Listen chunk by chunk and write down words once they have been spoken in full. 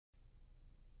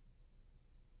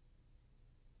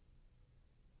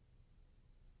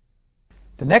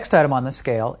The next item on the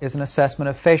scale is an assessment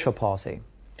of facial palsy.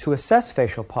 To assess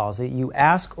facial palsy, you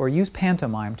ask or use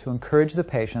pantomime to encourage the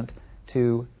patient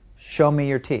to show me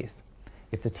your teeth.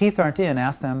 If the teeth aren't in,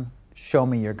 ask them, show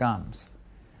me your gums.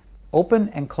 Open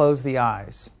and close the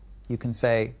eyes. You can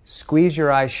say, squeeze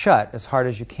your eyes shut as hard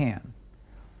as you can.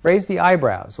 Raise the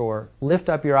eyebrows or lift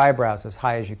up your eyebrows as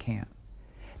high as you can.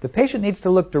 The patient needs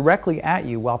to look directly at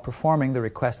you while performing the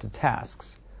requested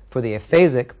tasks. For the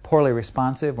aphasic, poorly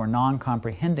responsive, or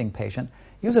non-comprehending patient,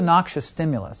 use a noxious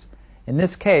stimulus. In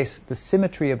this case, the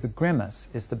symmetry of the grimace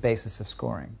is the basis of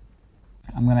scoring.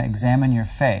 I'm going to examine your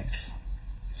face.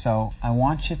 So I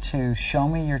want you to show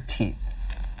me your teeth.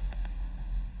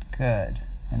 Good.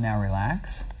 And now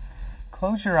relax.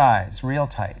 Close your eyes real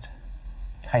tight.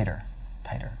 Tighter,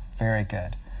 tighter. Very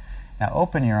good. Now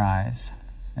open your eyes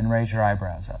and raise your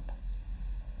eyebrows up.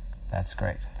 That's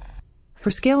great. For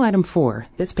scale item 4,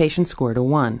 this patient scored a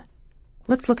 1.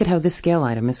 Let's look at how this scale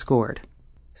item is scored.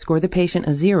 Score the patient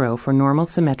a 0 for normal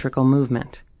symmetrical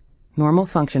movement. Normal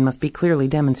function must be clearly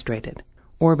demonstrated.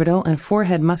 Orbital and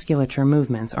forehead musculature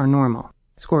movements are normal.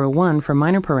 Score a 1 for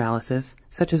minor paralysis,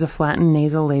 such as a flattened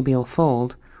nasal labial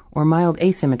fold, or mild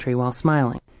asymmetry while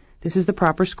smiling. This is the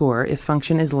proper score if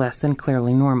function is less than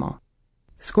clearly normal.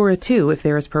 Score a 2 if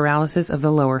there is paralysis of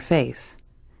the lower face.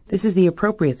 This is the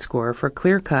appropriate score for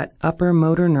clear-cut upper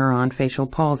motor neuron facial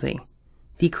palsy.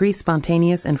 Decreased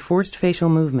spontaneous and forced facial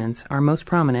movements are most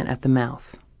prominent at the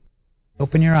mouth.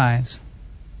 Open your eyes.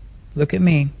 Look at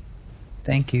me.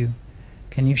 Thank you.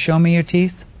 Can you show me your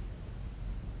teeth?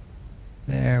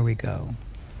 There we go.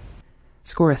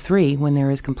 Score a 3 when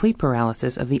there is complete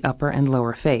paralysis of the upper and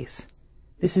lower face.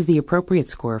 This is the appropriate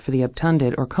score for the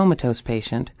obtunded or comatose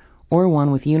patient, or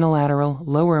one with unilateral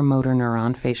lower motor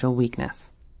neuron facial weakness.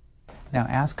 Now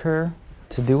ask her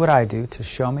to do what I do, to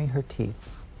show me her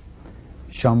teeth.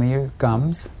 Show me your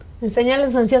gums.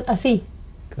 Enséñales así.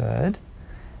 Good.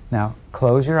 Now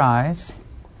close your eyes.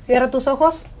 Cierra tus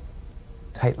ojos.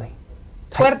 Tightly.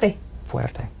 Tight. Fuerte.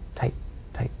 Fuerte. Tight.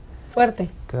 Tight. Fuerte.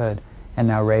 Good. And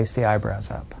now raise the eyebrows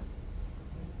up.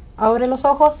 Abre los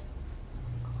ojos.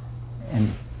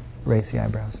 And raise the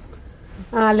eyebrows.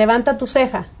 Levanta tu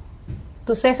ceja.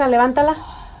 Tu ceja, levántala.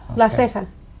 Okay. La ceja.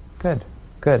 Good.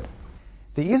 Good.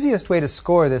 The easiest way to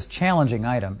score this challenging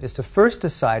item is to first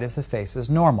decide if the face is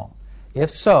normal. If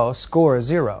so, score a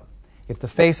 0. If the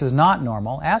face is not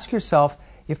normal, ask yourself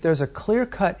if there's a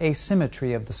clear-cut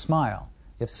asymmetry of the smile.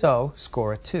 If so,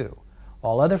 score a 2.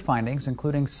 All other findings,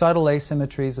 including subtle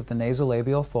asymmetries of the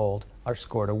nasolabial fold, are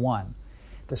scored a 1.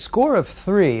 The score of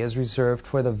 3 is reserved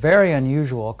for the very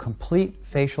unusual complete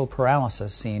facial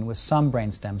paralysis seen with some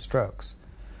brainstem strokes.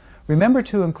 Remember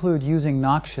to include using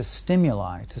noxious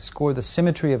stimuli to score the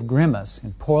symmetry of grimace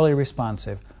in poorly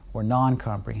responsive or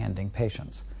non-comprehending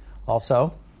patients.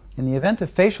 Also, in the event of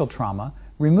facial trauma,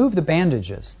 remove the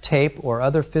bandages, tape, or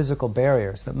other physical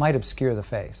barriers that might obscure the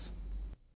face.